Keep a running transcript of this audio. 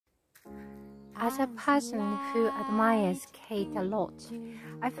As a person who admires Kate a lot,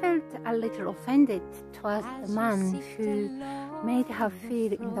 I felt a little offended towards the man who made her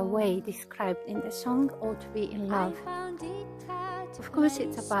feel in the way described in the song "Ought to Be in Love." Of course,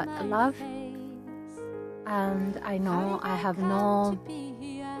 it's about love, and I know I have no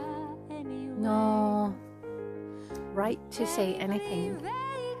right to say anything,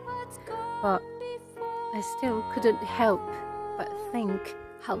 but I still couldn't help but think,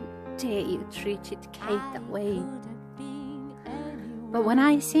 how dare you treated Kate that way? But when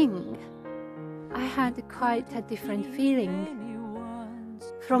I sing, I had quite a different feeling.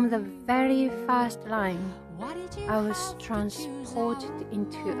 From the very first line, I was transported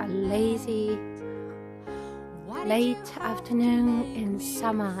into a lazy, late afternoon in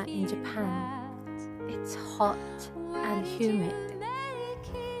summer in Japan. It's hot and humid.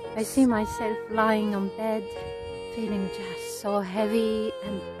 I see myself lying on bed, feeling just so heavy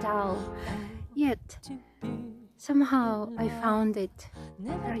and dull, yet somehow I found it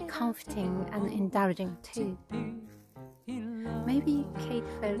very comforting and indulging too. Maybe Kate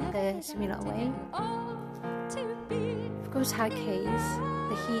felt the similar way. Of course, her case,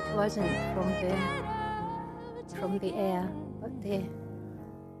 the heat wasn't from the air, but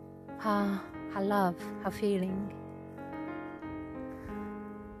her love, her feeling.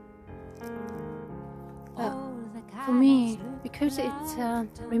 But for me, because it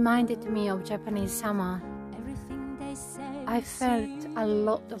reminded me of Japanese summer, I felt a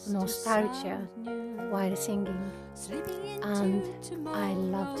lot of nostalgia while singing, and I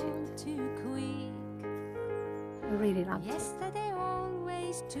loved it. I really loved it.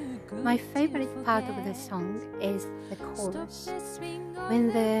 My favorite part of the song is the chorus. When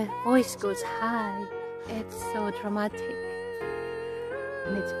the voice goes high, it's so dramatic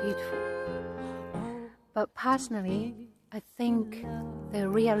and it's beautiful. But personally, I think the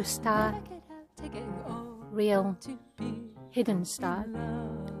real star, real hidden star,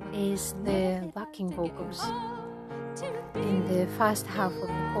 is the backing vocals in the first half of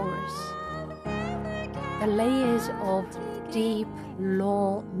the chorus. The layers of deep,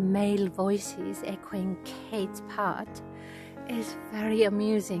 low male voices echoing Kate's part is very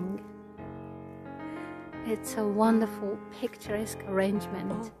amusing. It's a wonderful, picturesque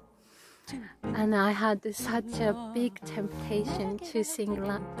arrangement, and I had such a big temptation to sing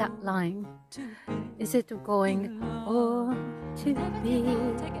that line instead of going, "Oh, to be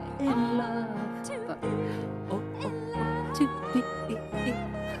in love," but "Oh, to be."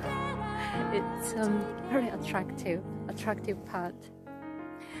 It's very attractive part,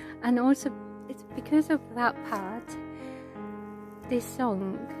 and also it's because of that part this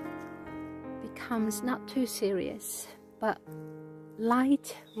song becomes not too serious but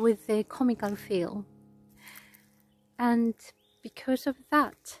light with a comical feel, and because of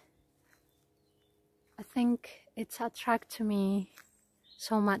that I think it's attracted me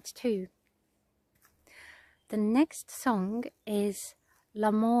so much too. The next song is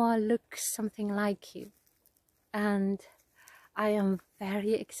L'amour looks something like you, and I am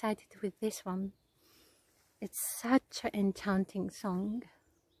very excited with this one. It's such an enchanting song,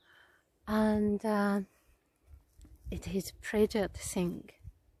 and it is a pleasure to sing,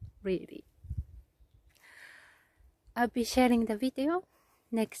 really. I'll be sharing the video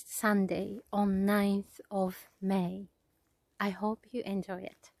next Sunday on 9th of May. I hope you enjoy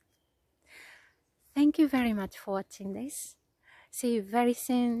it. Thank you very much for watching this. See you very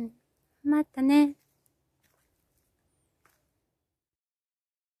soon. またね。